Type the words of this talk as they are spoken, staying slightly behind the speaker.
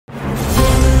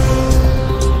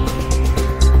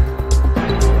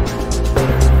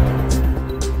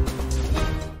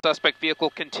vehicle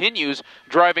continues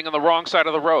driving on the wrong side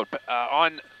of the road,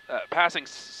 passing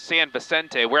San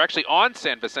Vicente. We're actually on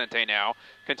San Vicente now,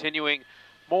 continuing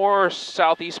more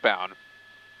southeastbound.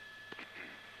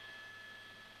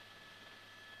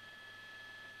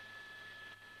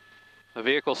 The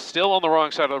vehicle's still on the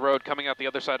wrong side of the road, coming out the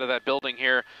other side of that building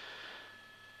here.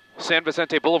 San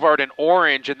Vicente Boulevard in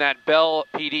orange, and that Bell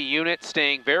PD unit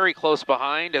staying very close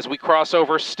behind as we cross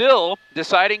over, still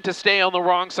deciding to stay on the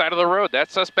wrong side of the road.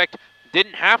 That suspect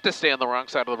didn't have to stay on the wrong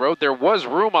side of the road. There was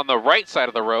room on the right side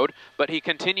of the road, but he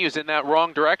continues in that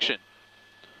wrong direction.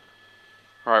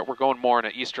 All right, we're going more in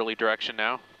an easterly direction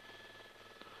now.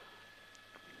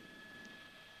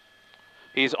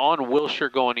 He's on Wilshire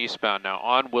going eastbound now,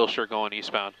 on Wilshire going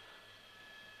eastbound.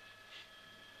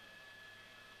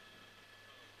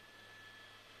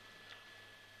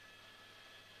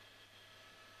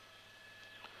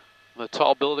 The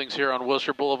tall buildings here on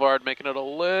Wilshire Boulevard making it a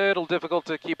little difficult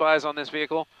to keep eyes on this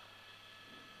vehicle.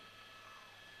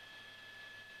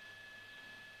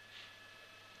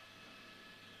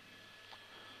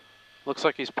 Looks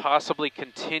like he's possibly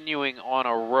continuing on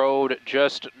a road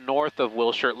just north of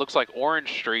Wilshire. It looks like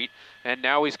Orange Street, and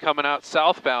now he's coming out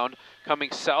southbound,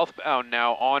 coming southbound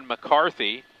now on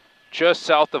McCarthy, just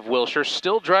south of Wilshire,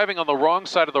 still driving on the wrong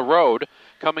side of the road,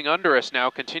 coming under us now,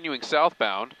 continuing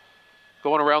southbound,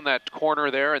 going around that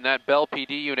corner there, and that Bell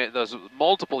PD unit, those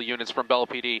multiple units from Bell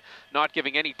PD, not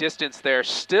giving any distance there,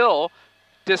 still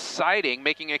deciding,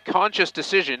 making a conscious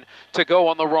decision to go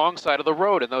on the wrong side of the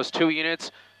road, and those two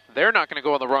units, they're not going to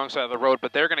go on the wrong side of the road,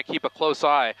 but they're going to keep a close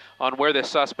eye on where this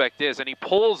suspect is. And he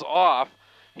pulls off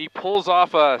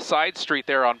a side street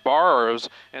there on Barrows,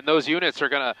 and those units are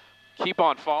going to keep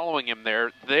on following him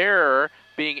there. They're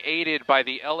being aided by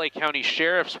the LA County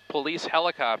Sheriff's Police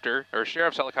helicopter, or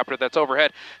Sheriff's helicopter that's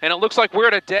overhead. And it looks like we're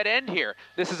at a dead end here.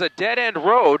 This is a dead end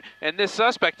road, and this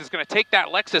suspect is going to take that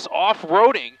Lexus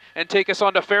off-roading and take us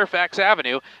onto Fairfax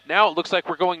Avenue. Now it looks like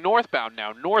we're going northbound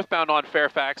now, northbound on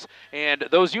Fairfax. And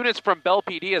those units from Bell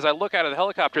PD, as I look out of the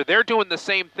helicopter, they're doing the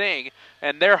same thing,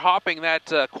 and they're hopping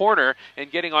that corner and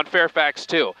getting on Fairfax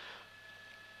too.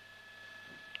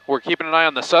 We're keeping an eye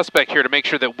on the suspect here to make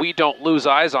sure that we don't lose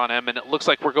eyes on him, and it looks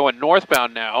like we're going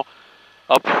northbound now,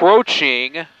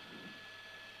 approaching.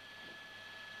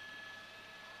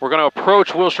 We're going to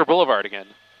approach Wilshire Boulevard again.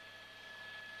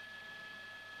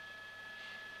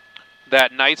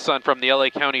 That night sun from the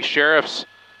LA County Sheriff's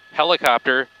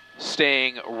helicopter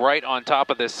staying right on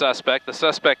top of this suspect. The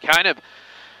suspect kind of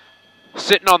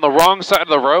sitting on the wrong side of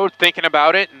the road, thinking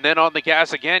about it, and then on the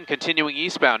gas again, continuing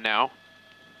eastbound now.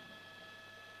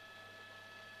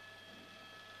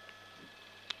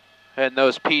 And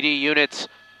those PD units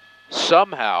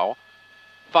somehow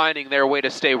finding their way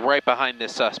to stay right behind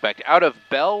this suspect. Out of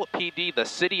Bell PD, the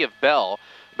city of Bell,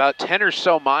 about 10 or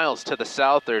so miles to the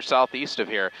south or southeast of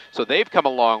here. So they've come a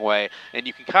long way, and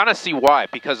you can kind of see why,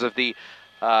 because of the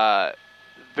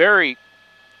very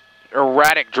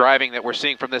erratic driving that we're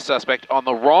seeing from this suspect on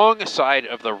the wrong side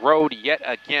of the road, yet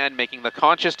again making the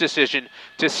conscious decision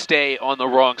to stay on the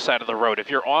wrong side of the road. If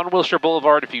you're on Wilshire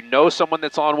Boulevard, if you know someone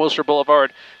that's on Wilshire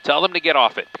Boulevard, tell them to get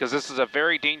off it, because this is a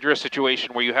very dangerous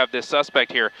situation where you have this suspect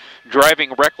here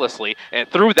driving recklessly. And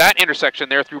through that intersection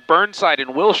there, through Burnside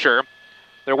and Wilshire,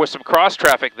 there was some cross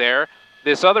traffic there.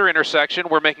 This other intersection,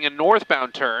 we're making a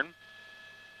northbound turn,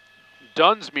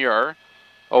 Dunsmuir,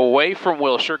 away from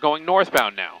Wilshire, going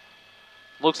northbound now.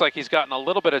 Looks like he's gotten a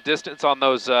little bit of distance on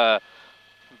those Bell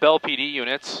PD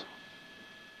units.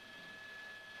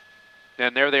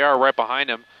 And there they are right behind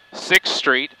him. 6th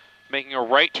Street, making a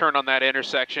right turn on that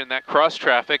intersection. That cross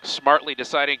traffic, smartly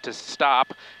deciding to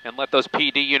stop and let those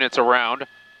PD units around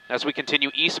as we continue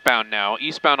eastbound now.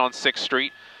 Eastbound on 6th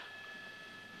Street.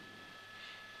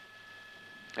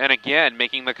 And again,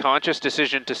 making the conscious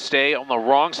decision to stay on the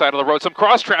wrong side of the road. Some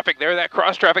cross traffic there. That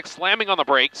cross traffic slamming on the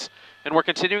brakes. And we're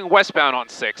continuing westbound on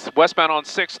 6th. Westbound on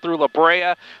 6th through La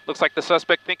Brea. Looks like the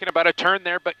suspect thinking about a turn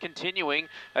there, but continuing,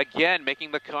 again,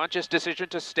 making the conscious decision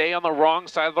to stay on the wrong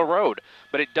side of the road.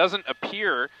 But it doesn't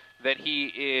appear that he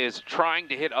is trying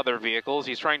to hit other vehicles.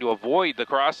 He's trying to avoid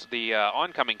the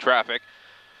oncoming traffic.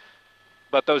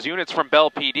 But those units from Bell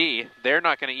PD, they're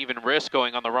not going to even risk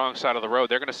going on the wrong side of the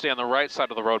road. They're going to stay on the right side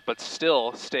of the road, but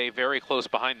still stay very close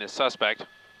behind this suspect.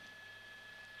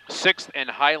 6th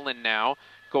and Highland now,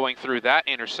 going through that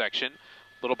intersection. A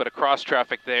little bit of cross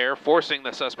traffic there, forcing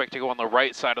the suspect to go on the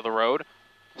right side of the road.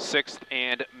 6th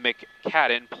and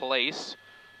McCadden Place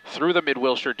through the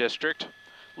Mid-Wilshire District.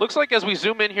 Looks like as we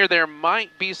zoom in here, there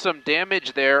might be some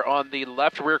damage there on the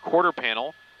left rear quarter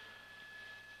panel.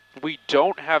 We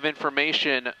don't have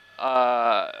information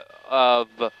of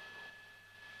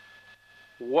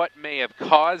what may have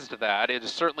caused that. It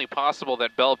is certainly possible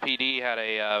that Bell PD had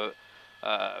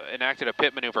enacted a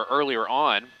pit maneuver earlier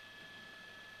on.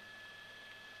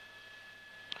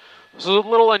 This is a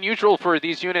little unusual for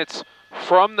these units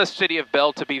from the city of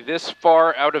Bell to be this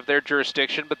far out of their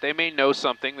jurisdiction, but they may know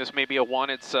something. This may be a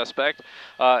wanted suspect.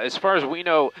 As far as we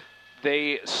know,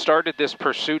 they started this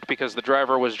pursuit because the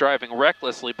driver was driving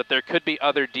recklessly, but there could be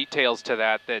other details to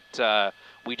that that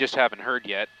we just haven't heard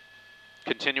yet.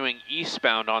 Continuing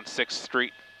eastbound on 6th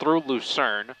Street through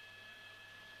Lucerne.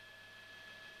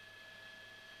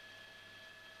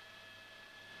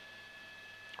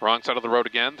 Wrong side of the road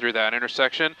again through that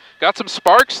intersection. Got some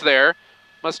sparks there.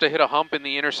 Must have hit a hump in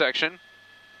the intersection.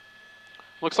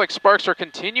 Looks like sparks are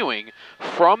continuing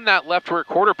from that left rear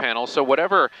quarter panel, so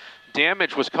whatever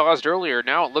damage was caused earlier,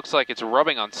 now it looks like it's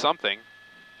rubbing on something.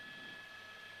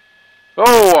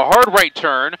 Oh, a hard right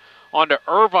turn onto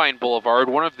Irvine Boulevard,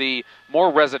 one of the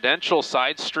more residential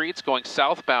side streets, going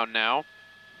southbound now.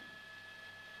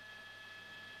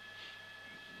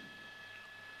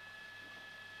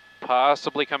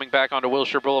 Possibly coming back onto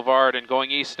Wilshire Boulevard and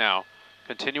going east now,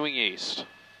 continuing east.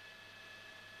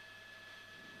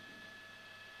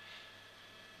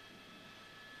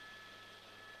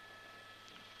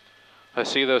 I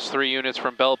see those 3 units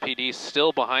from Bell PD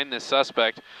still behind this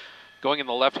suspect, going in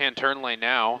the left-hand turn lane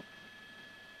now.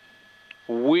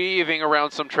 Weaving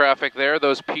around some traffic there,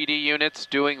 those PD units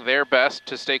doing their best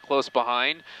to stay close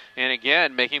behind, and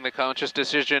again, making the conscious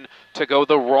decision to go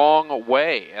the wrong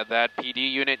way. That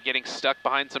PD unit getting stuck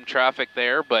behind some traffic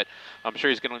there, but I'm sure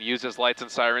he's going to use his lights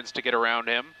and sirens to get around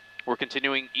him. We're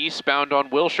continuing eastbound on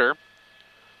Wilshire.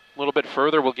 A little bit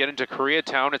further, we'll get into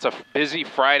Koreatown. It's a busy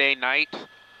Friday night.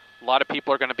 A lot of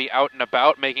people are going to be out and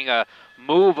about, making a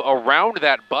move around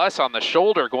that bus on the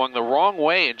shoulder, going the wrong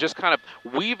way and just kind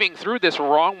of weaving through this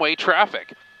wrong way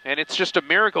traffic. And it's just a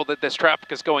miracle that this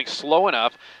traffic is going slow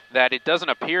enough that it doesn't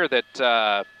appear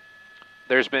that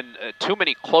there's been too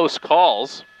many close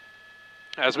calls.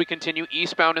 As we continue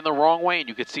eastbound in the wrong way, and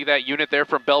you can see that unit there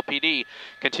from Bell PD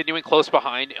continuing close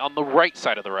behind on the right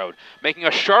side of the road. Making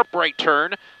a sharp right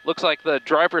turn. Looks like the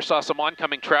driver saw some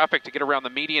oncoming traffic to get around the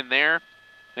median there.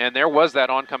 And there was that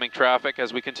oncoming traffic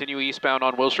as we continue eastbound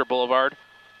on Wilshire Boulevard.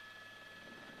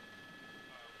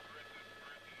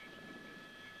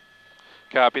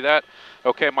 Copy that.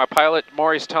 Okay, my pilot,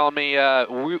 Maury's telling me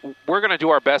we're going to do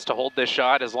our best to hold this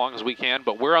shot as long as we can,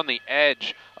 but we're on the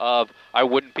edge of, I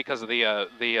wouldn't because of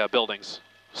the buildings.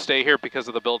 Stay here because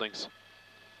of the buildings.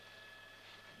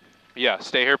 Yeah,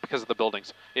 stay here because of the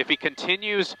buildings. If he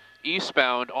continues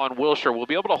eastbound on Wilshire, we'll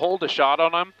be able to hold a shot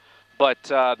on him. But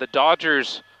the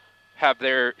Dodgers have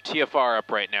their TFR up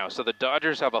right now. So the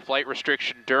Dodgers have a flight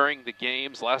restriction during the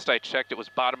games. Last I checked, it was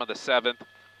bottom of the 7th.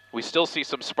 We still see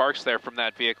some sparks there from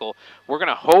that vehicle. We're going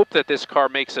to hope that this car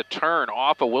makes a turn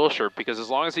off of Wilshire, because as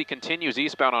long as he continues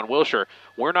eastbound on Wilshire,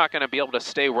 we're not going to be able to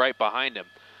stay right behind him.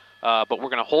 But we're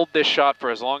going to hold this shot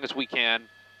for as long as we can.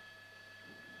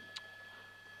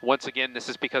 Once again, this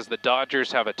is because the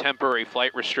Dodgers have a temporary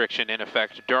flight restriction in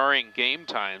effect during game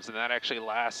times, and that actually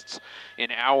lasts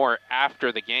an hour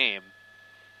after the game.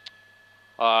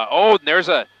 Oh, there's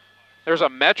a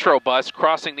Metro bus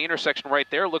crossing the intersection right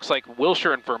there. Looks like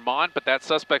Wilshire and Vermont, but that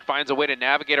suspect finds a way to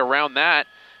navigate around that,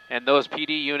 and those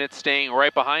PD units staying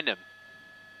right behind him.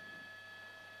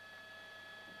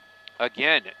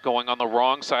 Again, going on the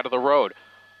wrong side of the road.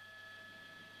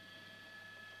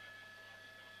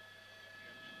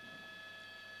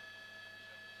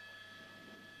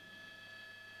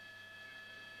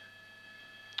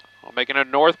 Making a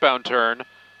northbound turn,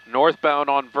 northbound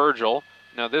on Virgil.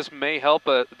 Now this may help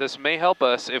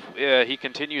us if he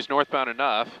continues northbound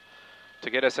enough to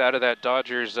get us out of that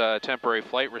Dodgers temporary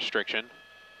flight restriction.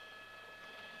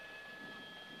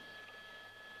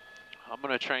 I'm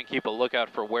going to try and keep a lookout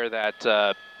for where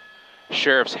that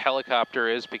sheriff's helicopter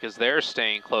is, because they're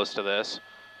staying close to this.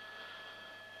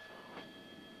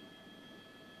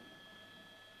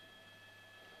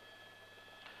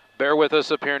 Bear with us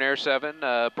up here in Air 7.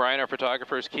 Brian, our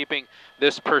photographer, is keeping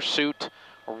this pursuit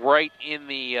right in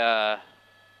the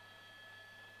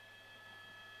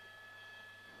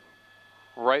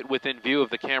right within view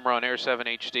of the camera on Air 7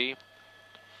 HD.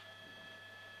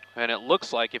 And it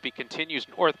looks like if he continues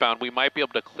northbound, we might be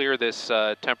able to clear this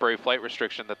temporary flight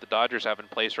restriction that the Dodgers have in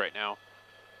place right now.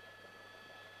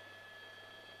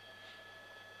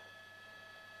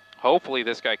 Hopefully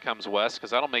this guy comes west,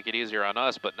 because that'll make it easier on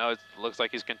us, but no, it looks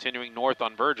like he's continuing north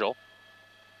on Virgil.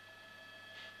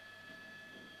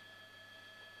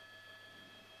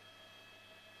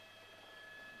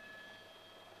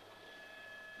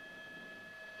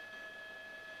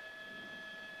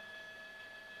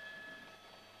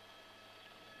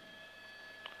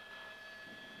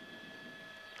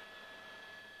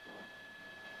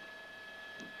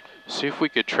 See if we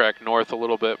could track north a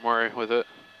little bit more with it.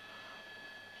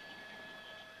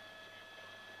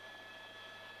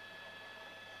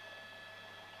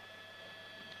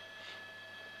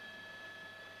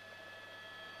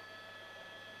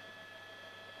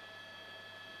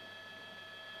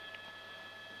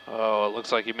 Oh, it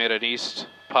looks like he made an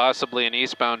possibly an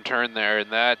eastbound turn there,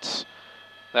 and that's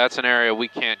an area we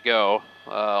can't go,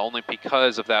 only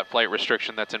because of that flight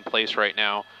restriction that's in place right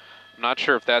now. I'm not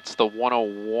sure if that's the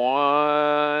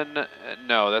 101.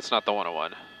 No, that's not the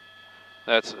 101.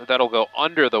 That'll go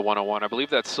under the 101. I believe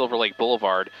that's Silver Lake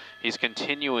Boulevard. He's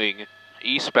continuing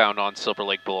eastbound on Silver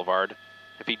Lake Boulevard.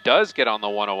 If he does get on the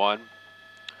 101,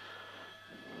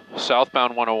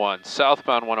 southbound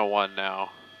 101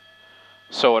 now.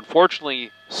 So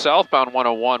unfortunately, southbound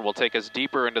 101 will take us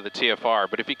deeper into the TFR,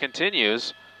 but if he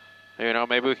continues, you know,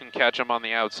 maybe we can catch him on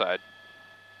the outside.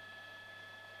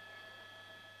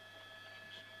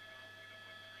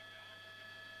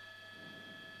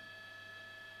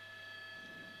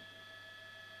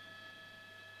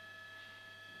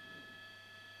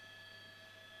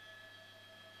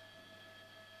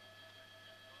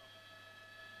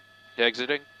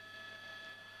 Exiting.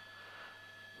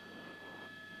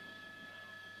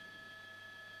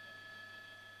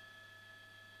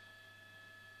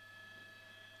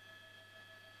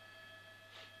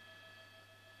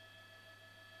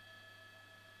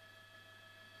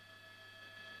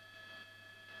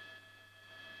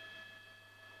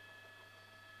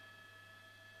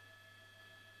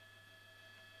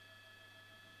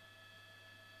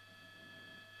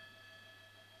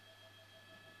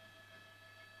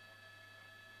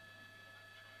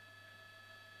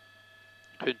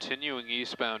 Continuing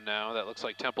eastbound now. That looks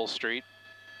like Temple Street.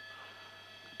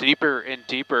 Deeper and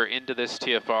deeper into this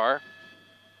TFR.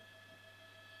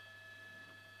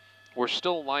 We're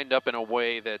still lined up in a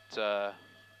way that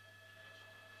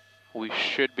we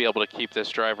should be able to keep this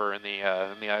driver in the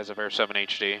eyes of Air 7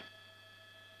 HD.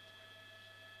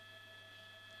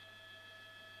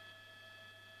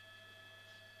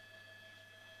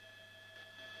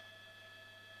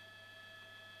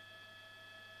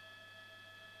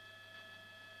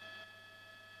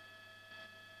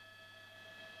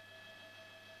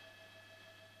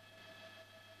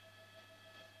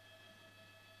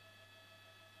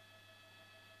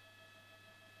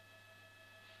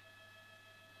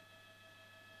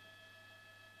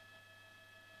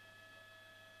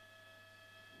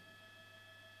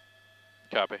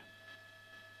 Copy.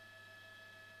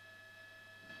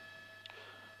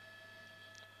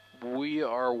 We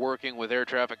are working with air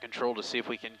traffic control to see if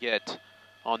we can get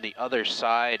on the other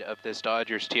side of this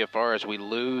Dodgers TFR as we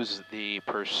lose the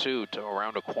pursuit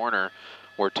around a corner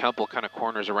where Temple kind of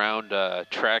corners around,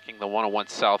 tracking the 101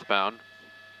 southbound.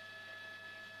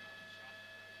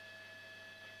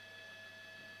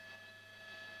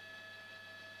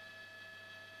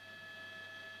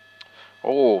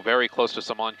 Oh, very close to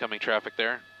some oncoming traffic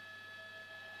there.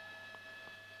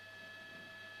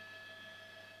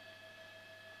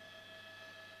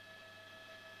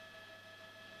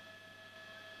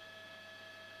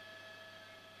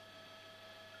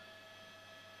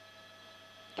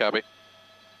 Copy.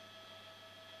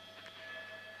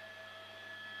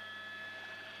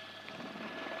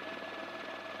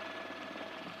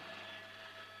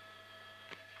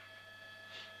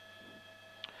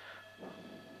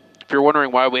 If you're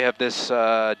wondering why we have this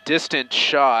distant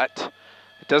shot,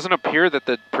 it doesn't appear that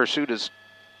the pursuit is...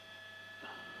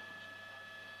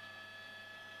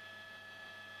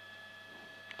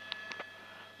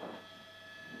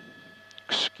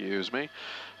 Excuse me.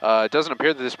 It doesn't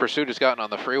appear that this pursuit has gotten on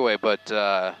the freeway, but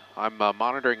I'm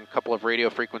monitoring a couple of radio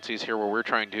frequencies here where we're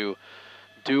trying to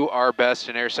do our best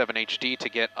in Air 7 HD to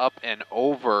get up and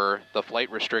over the flight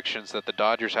restrictions that the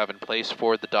Dodgers have in place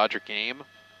for the Dodger game.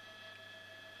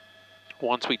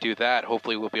 Once we do that,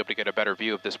 hopefully we'll be able to get a better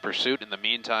view of this pursuit. In the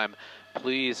meantime,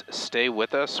 please stay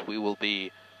with us. We will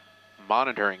be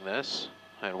monitoring this,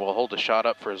 and we'll hold the shot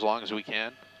up for as long as we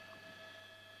can.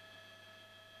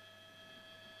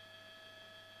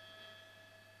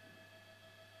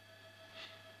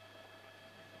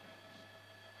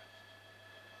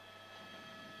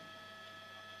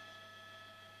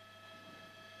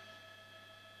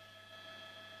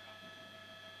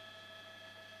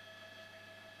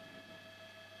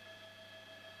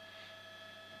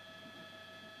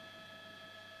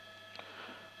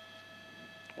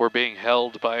 We're being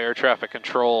held by air traffic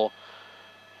control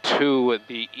to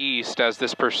the east as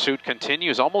this pursuit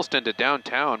continues almost into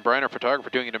downtown. Brian, our photographer,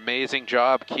 doing an amazing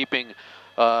job keeping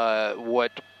as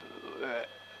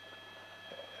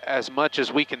much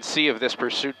as we can see of this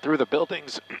pursuit through the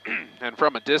buildings and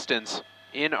from a distance.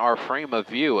 in our frame of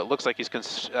view. It looks like he's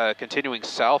continuing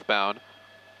southbound.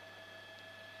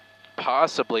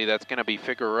 Possibly that's going to be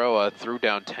Figueroa through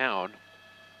downtown.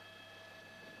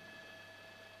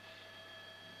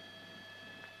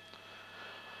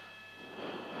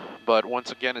 But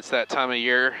once again, it's that time of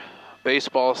year,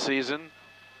 baseball season.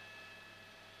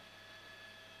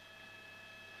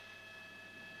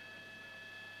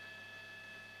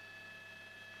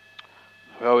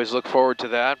 We always look forward to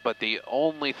that, but the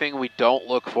only thing we don't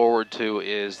look forward to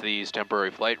is these temporary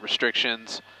flight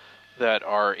restrictions that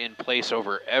are in place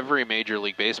over every Major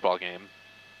League Baseball game,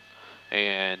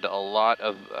 and a lot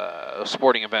of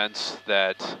sporting events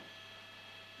that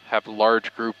have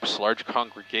large groups, large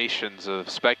congregations of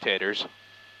spectators.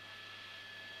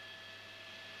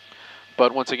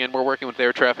 But once again, we're working with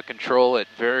air traffic control at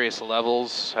various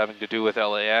levels having to do with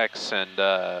LAX and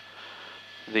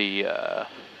the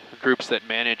groups that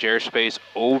manage airspace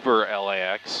over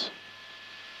LAX.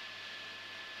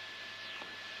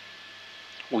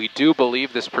 We do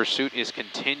believe this pursuit is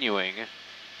continuing.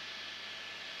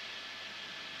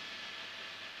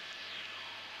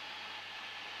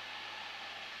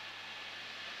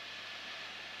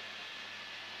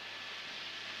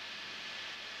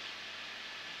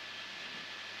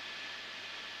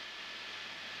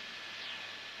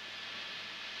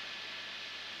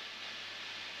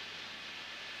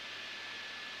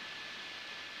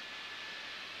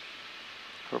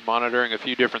 We're monitoring a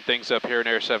few different things up here in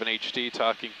Air 7 HD,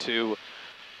 talking to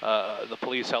the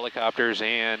police helicopters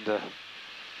and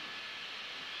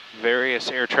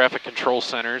various air traffic control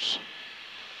centers.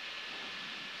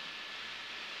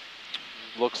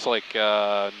 Looks like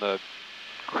in the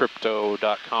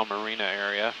crypto.com arena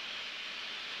area.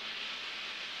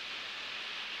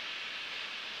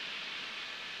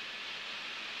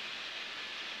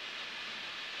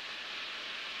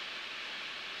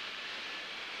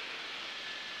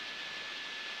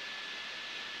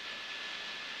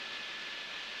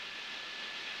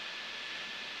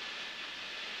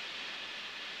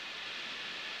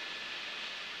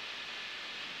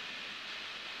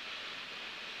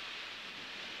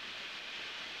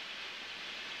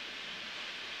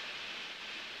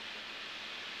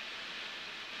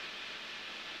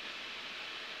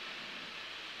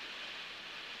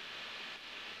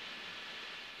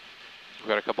 We've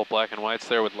got a couple black and whites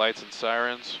there with lights and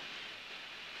sirens.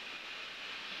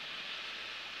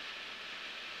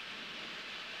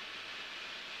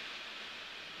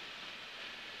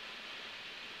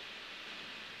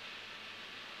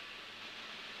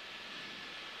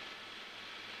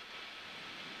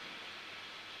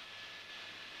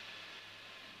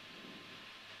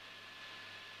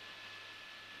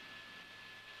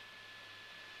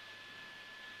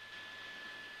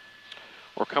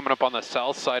 We're coming up on the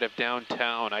south side of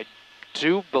downtown. I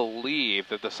do believe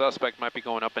that the suspect might be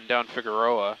going up and down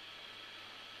Figueroa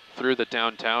through the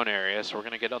downtown area, so we're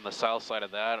going to get on the south side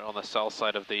of that, on the south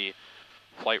side of the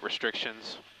flight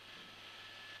restrictions,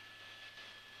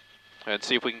 and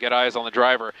see if we can get eyes on the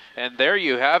driver. And there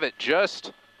you have it,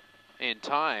 just in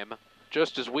time,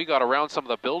 just as we got around some of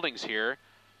the buildings here.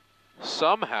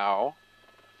 Somehow,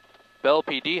 Bell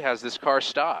PD has this car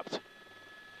stopped.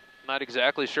 Not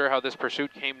exactly sure how this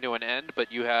pursuit came to an end,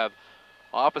 but you have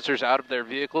officers out of their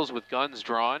vehicles with guns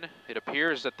drawn. It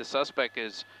appears that the suspect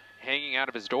is hanging out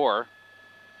of his door.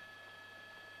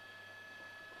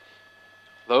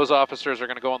 Those officers are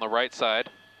going to go on the right side.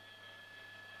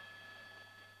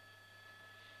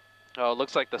 Oh, it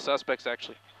looks like the suspect's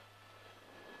actually...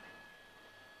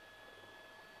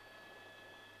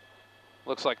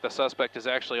 Looks like the suspect is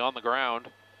actually on the ground.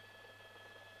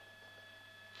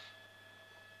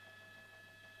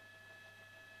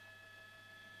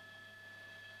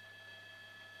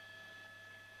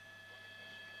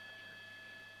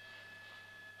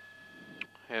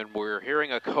 And we're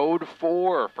hearing a code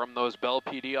 4 from those Bell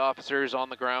PD officers on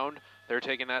the ground. They're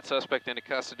taking that suspect into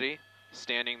custody,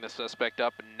 standing the suspect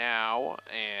up now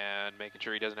and making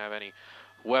sure he doesn't have any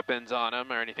weapons on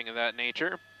him or anything of that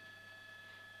nature.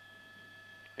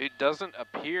 It doesn't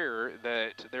appear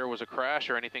that there was a crash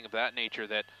or anything of that nature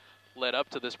that led up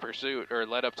to this pursuit or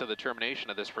led up to the termination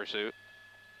of this pursuit.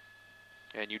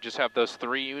 And you just have those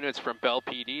 3 units from Bell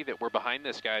PD that were behind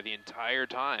this guy the entire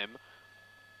time.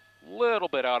 Little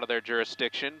bit out of their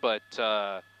jurisdiction, but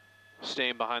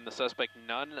staying behind the suspect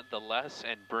nonetheless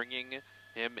and bringing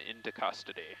him into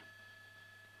custody.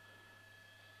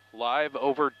 Live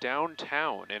over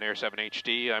downtown in Air 7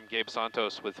 HD, I'm Gabe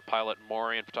Santos with pilot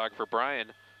Maury and photographer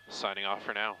Brian, signing off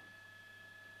for now.